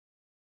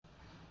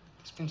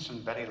There's been some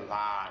very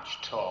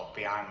large talk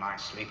behind my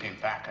sleeping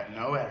back at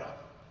no error.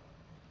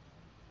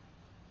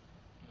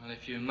 Well,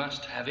 if you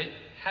must have it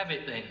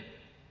then.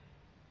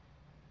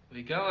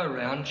 We go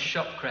around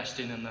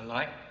shopcresting and the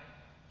like,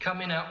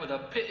 coming out with a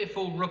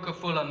pitiful rooker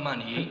full of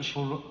money each.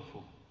 Pitiful rooker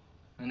full.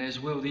 And there's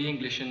Will the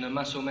English and the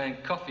Muscle Man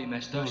Coffee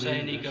Mister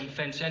saying he can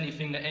fence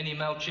anything that any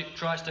male chick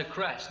tries to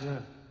crest. Yeah.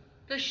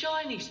 The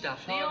shiny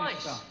stuff, the Shiny ice.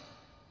 stuff.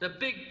 The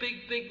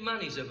big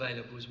money's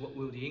available is what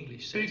Will the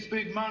English says.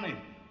 Big money.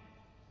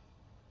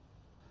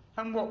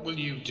 And what will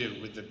you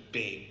do with the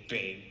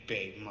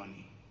big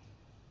money?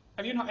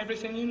 Have you not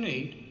everything you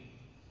need?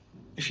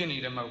 If you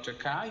need a motor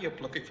car, you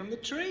pluck it from the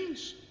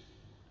trees.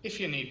 If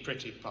you need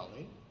pretty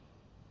Polly,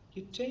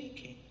 you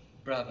take it.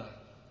 Brother,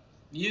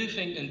 you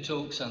think and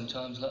talk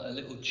sometimes like a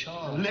little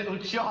child. A little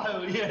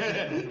child,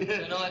 yeah.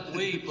 Tonight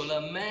we pull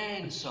a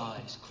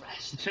man-sized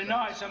crest.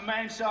 Tonight's a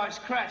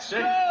man-sized crest.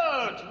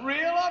 Good!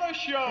 Real honor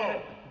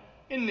show.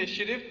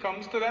 Initiative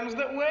comes to them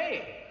that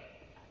way.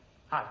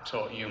 I've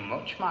taught you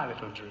much, my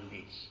little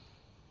droogies.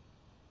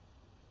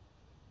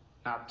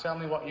 Now tell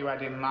me what you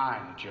had in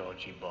mind,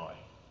 Georgie boy.